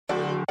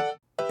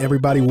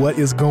Everybody, what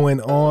is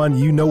going on?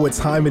 You know what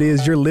time it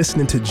is. You're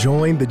listening to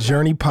Join the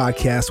Journey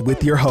podcast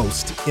with your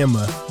host,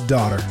 Emma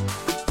Daughter.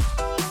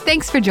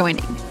 Thanks for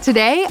joining.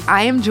 Today,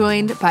 I am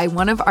joined by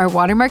one of our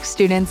Watermark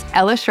students,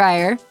 Ella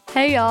Schreier.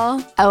 Hey,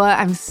 y'all. Ella,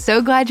 I'm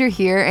so glad you're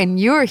here, and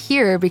you're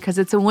here because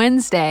it's a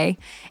Wednesday,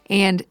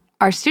 and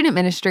our student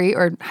ministry,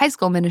 or high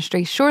school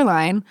ministry,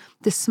 Shoreline,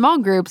 the small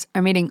groups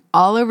are meeting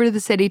all over the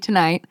city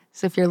tonight.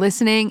 So if you're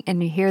listening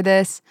and you hear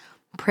this,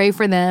 pray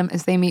for them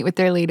as they meet with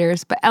their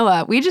leaders. But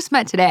Ella, we just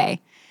met today,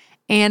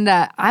 and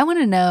I want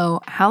to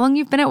know how long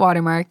you've been at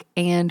Watermark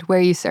and where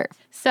you serve.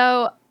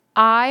 So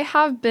I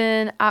have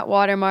been at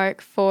Watermark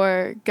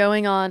for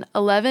going on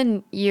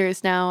 11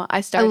 years now.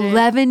 I started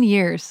 11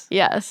 years.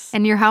 Yes.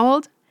 And you're how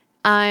old?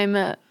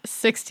 I'm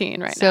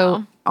 16 right now.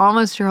 So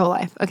almost your whole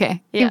life.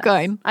 Okay, keep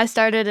going. I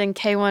started in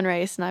K1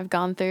 race, and I've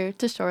gone through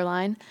to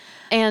Shoreline,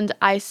 and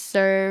I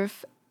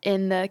serve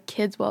in the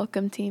Kids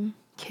Welcome Team.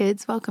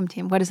 Kids Welcome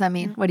Team. What does that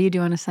mean? What do you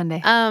do on a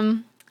Sunday?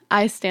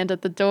 I stand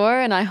at the door,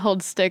 and I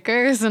hold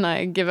stickers, and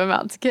I give them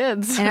out to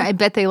kids. And I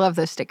bet they love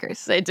those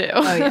stickers. They do.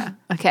 Oh, yeah.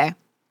 Okay.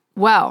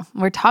 Well,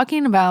 we're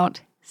talking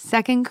about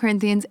 2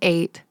 Corinthians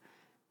 8.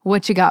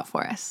 What you got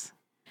for us?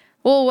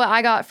 Well, what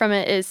I got from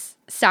it is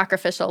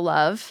sacrificial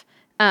love.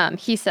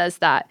 He says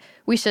that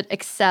we should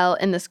excel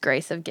in this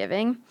grace of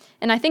giving.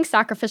 And I think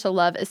sacrificial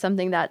love is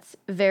something that's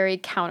very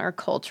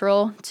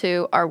countercultural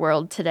to our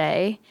world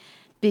today,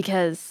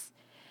 because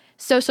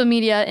social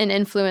media and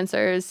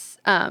influencers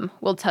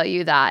will tell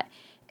you that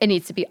it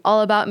needs to be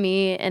all about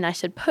me and I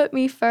should put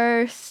me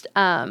first.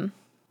 I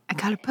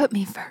gotta put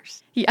me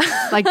first.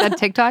 Yeah. Like that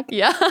TikTok?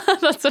 Yeah,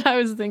 that's what I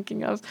was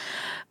thinking of.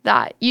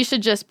 That you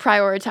should just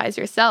prioritize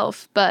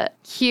yourself. But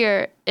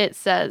here it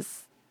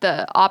says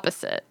the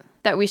opposite,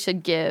 that we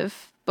should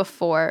give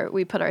before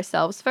we put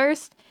ourselves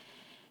first.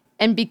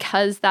 And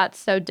because that's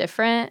so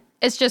different,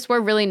 it's just we're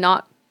really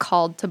not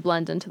called to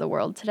blend into the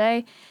world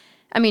today.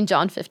 I mean,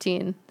 John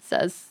 15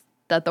 says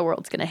that the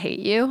world's going to hate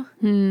you.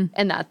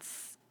 And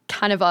that's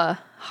kind of a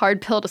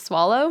hard pill to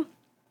swallow.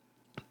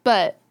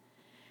 But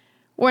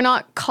we're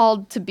not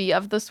called to be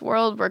of this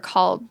world. We're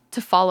called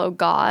to follow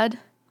God.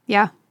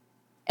 Yeah.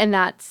 And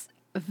that's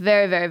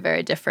very, very,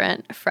 very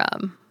different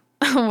from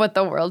what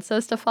the world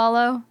says to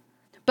follow.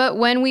 But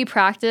when we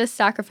practice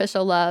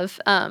sacrificial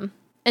love and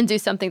do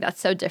something that's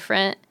so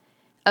different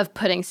of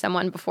putting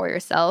someone before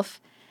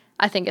yourself,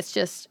 I think it's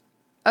just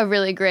a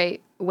really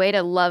great way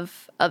to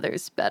love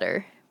others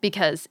better,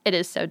 because it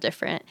is so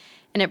different.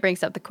 And it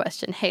brings up the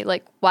question, hey,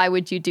 like, why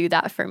would you do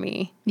that for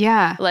me?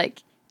 Yeah.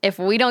 Like, if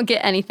we don't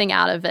get anything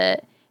out of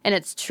it, and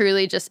it's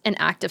truly just an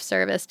act of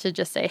service to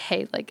just say,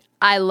 hey, like,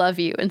 I love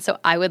you, and so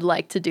I would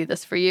like to do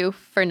this for you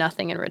for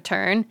nothing in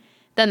return,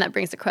 then that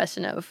brings the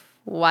question of,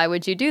 why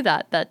would you do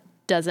that? That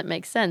doesn't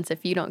make sense.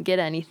 If you don't get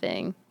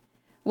anything,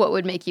 what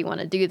would make you want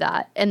to do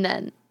that? And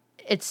then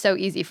it's so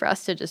easy for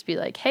us to just be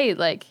like, hey,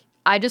 like,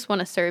 I just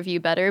want to serve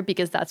you better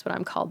because that's what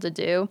I'm called to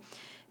do,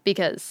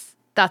 because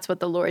that's what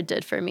the Lord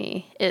did for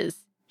me, is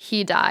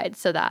he died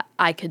so that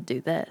I could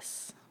do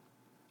this.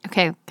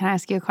 Okay, can I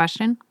ask you a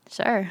question?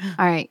 Sure.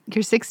 All right,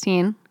 you're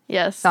 16,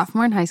 Yes.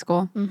 sophomore in high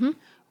school. Mm-hmm.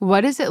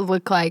 What does it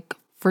look like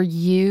for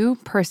you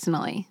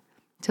personally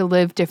to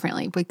live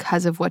differently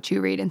because of what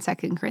you read in 2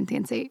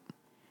 Corinthians 8?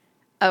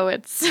 Oh,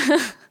 it's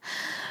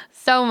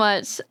so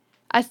much.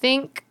 I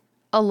think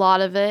a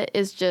lot of it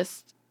is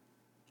just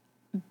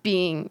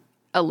being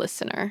a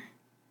listener.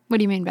 What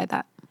do you mean by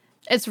that?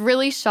 It's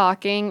really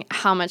shocking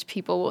how much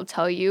people will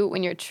tell you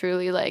when you're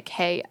truly like,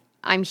 hey,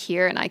 I'm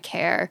here and I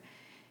care,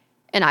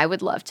 and I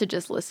would love to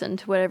just listen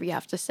to whatever you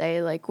have to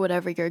say, like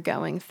whatever you're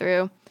going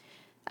through.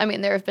 I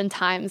mean, there have been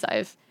times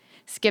I've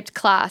skipped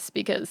class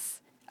because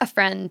a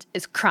friend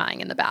is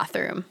crying in the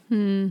bathroom.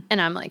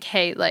 And I'm like,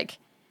 hey, like,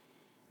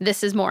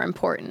 this is more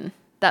important,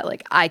 that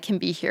like I can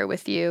be here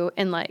with you.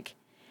 And like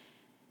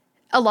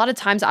a lot of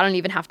times I don't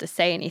even have to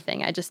say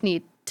anything. I just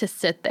need to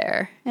sit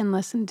there And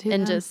listen to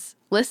and them. just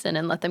listen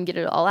and let them get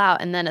it all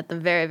out. And then at the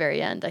very,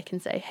 very end, I can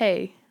say,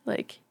 hey,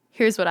 like,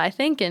 here's what I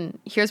think, and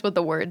here's what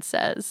the word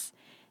says.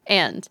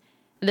 And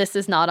this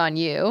is not on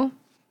you.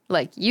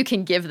 Like, you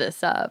can give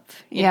this up.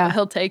 You know,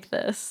 he'll take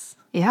this.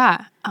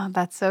 Yeah. Oh,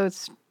 that's so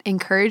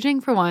encouraging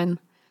for one,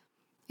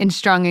 and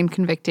strong and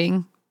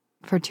convicting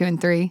for 2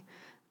 and 3.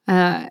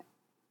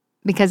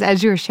 Because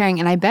as you were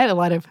sharing, and I bet a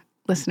lot of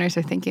listeners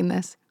are thinking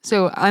this.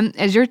 So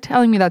as you're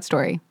telling me that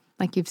story,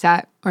 like you've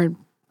sat or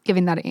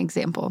giving that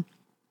example,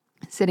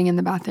 sitting in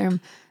the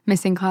bathroom,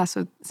 missing class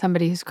with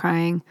somebody who's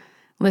crying,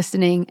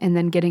 listening, and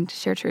then getting to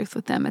share truth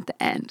with them at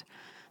the end.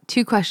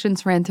 2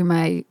 questions ran through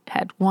my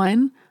head.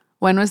 1,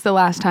 when was the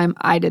last time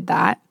I did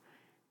that?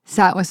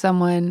 Sat with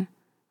someone,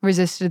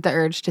 resisted the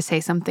urge to say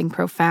something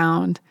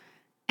profound,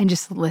 and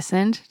just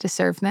listened to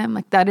serve them.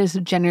 Like, that is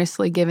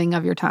generously giving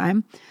of your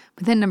time.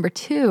 But then number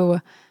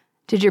 2,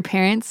 did your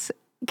parents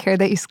care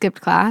that you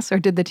skipped class, or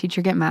did the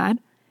teacher get mad?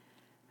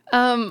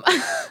 I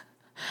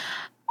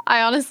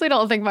honestly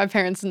don't think my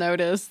parents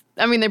noticed.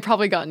 I mean, they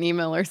probably got an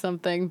email or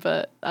something,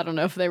 but I don't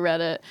know if they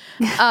read it.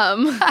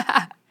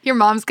 Your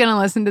mom's going to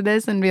listen to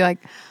this and be like,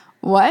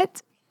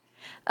 what?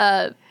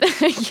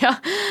 Yeah,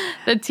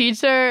 the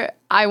teacher,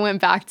 I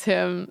went back to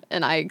him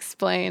and I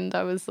explained,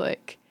 I was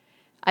like,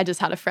 I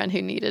just had a friend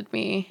who needed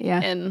me.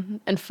 Yeah.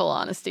 In full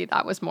honesty,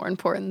 that was more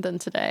important than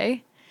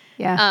today.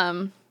 Yeah.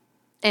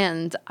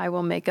 And I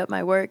will make up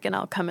my work and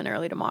I'll come in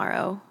early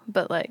tomorrow.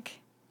 But like,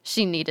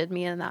 she needed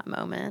me in that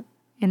moment.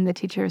 And the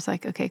teacher was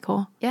like, okay,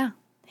 cool. Yeah.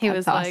 He That's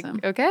was awesome.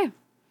 like, okay.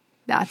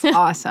 That's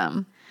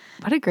awesome.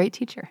 What a great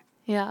teacher.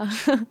 Yeah.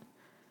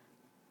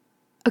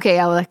 Okay,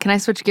 Ella, can I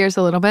switch gears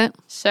a little bit?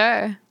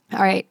 Sure. All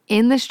right.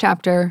 In this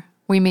chapter,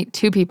 we meet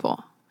two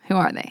people. Who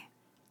are they?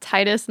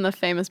 Titus and the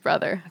famous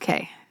brother.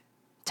 Okay.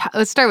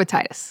 Let's start with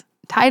Titus.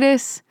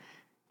 Titus,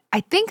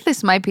 I think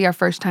this might be our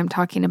first time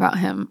talking about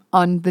him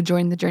on the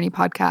Join the Journey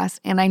podcast.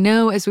 And I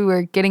know as we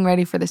were getting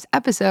ready for this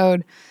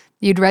episode,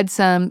 you'd read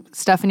some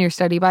stuff in your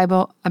study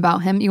Bible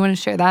about him. You want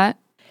to share that?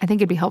 I think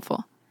it'd be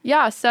helpful.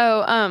 Yeah,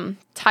 so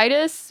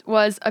Titus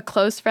was a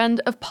close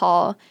friend of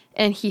Paul,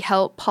 and he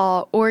helped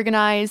Paul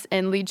organize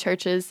and lead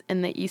churches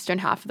in the eastern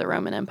half of the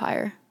Roman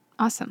Empire.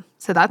 Awesome.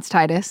 So that's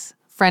Titus,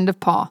 friend of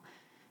Paul.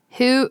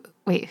 Who's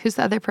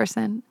the other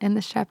person in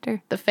this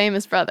chapter? The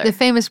famous brother. The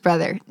famous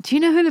brother. Do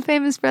you know who the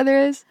famous brother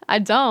is? I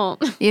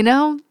don't. You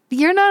know,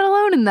 you're not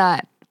alone in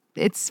that.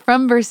 It's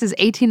from verses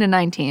 18 and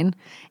 19,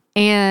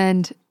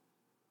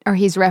 or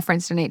he's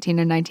referenced in 18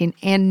 and 19,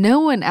 and no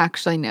one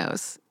actually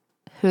knows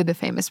who the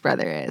famous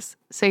brother is.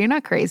 So you're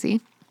not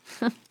crazy.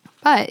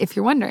 But if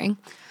you're wondering,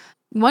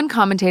 one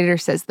commentator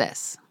says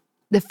this: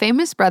 the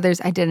famous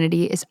brother's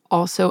identity is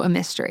also a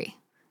mystery.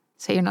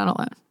 So you're not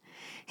alone.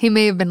 He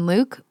may have been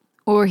Luke,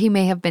 or he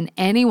may have been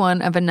any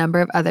one of a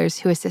number of others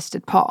who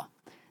assisted Paul.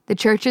 The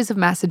churches of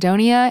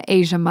Macedonia,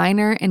 Asia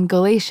Minor, and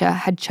Galatia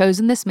had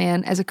chosen this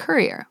man as a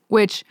courier,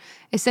 which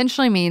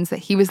essentially means that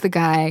he was the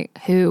guy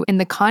who, in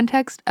the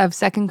context of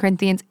 2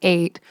 Corinthians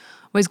 8,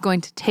 was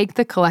going to take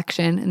the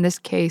collection. In this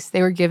case,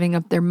 they were giving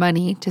up their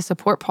money to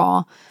support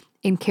Paul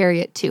and carry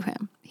it to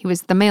him. He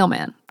was the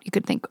mailman, you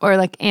could think, or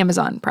like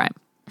Amazon Prime,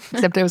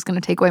 except it was going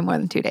to take way more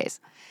than 2 days.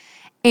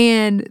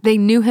 And they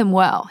knew him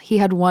well. He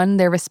had won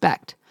their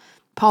respect.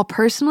 Paul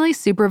personally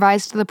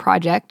supervised the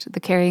project, the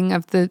carrying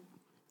of the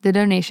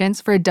donations,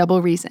 for a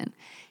double reason.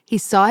 He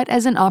saw it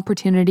as an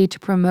opportunity to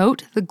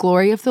promote the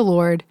glory of the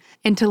Lord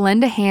and to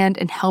lend a hand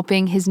in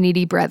helping his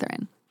needy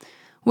brethren,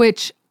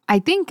 which I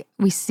think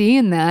we see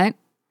in that,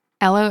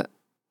 Ella,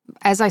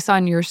 as I saw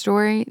in your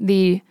story,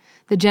 the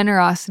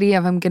generosity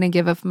of I'm going to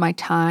give of my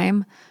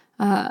time,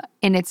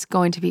 and it's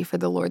going to be for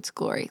the Lord's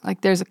glory. Like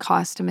there's a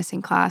cost to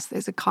missing class.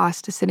 There's a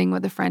cost to sitting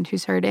with a friend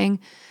who's hurting.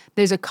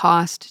 There's a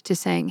cost to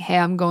saying, hey,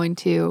 I'm going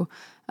to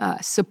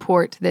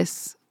support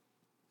this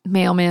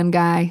mailman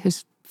guy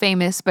who's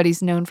famous, but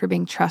he's known for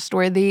being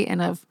trustworthy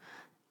and of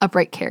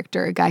upright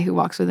character, a guy who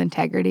walks with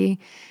integrity.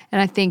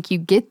 And I think you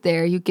get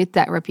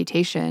that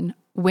reputation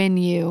when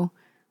you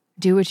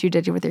do what you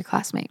did with your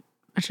classmate,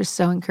 which is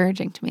so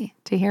encouraging to me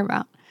to hear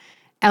about.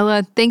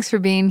 Ella, thanks for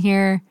being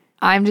here.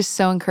 I'm just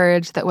so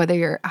encouraged that whether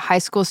you're a high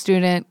school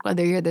student,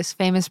 whether you're this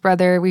famous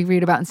brother we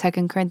read about in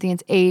 2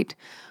 Corinthians 8,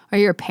 or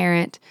you're a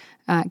parent,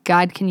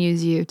 God can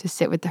use you to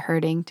sit with the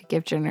hurting, to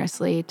give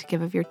generously, to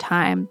give of your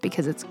time,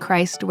 because it's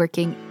Christ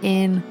working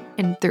in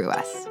and through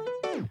us.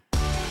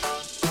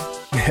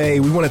 Hey,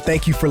 we want to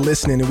thank you for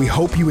listening, and we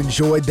hope you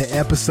enjoyed the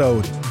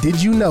episode.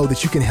 Did you know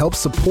that you can help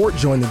support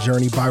Join the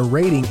Journey by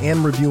rating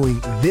and reviewing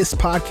this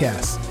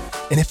podcast?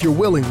 And if you're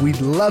willing, we'd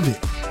love it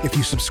if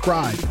you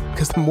subscribe,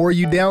 because the more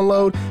you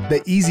download,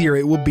 the easier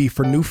it will be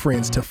for new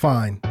friends to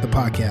find the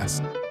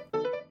podcast.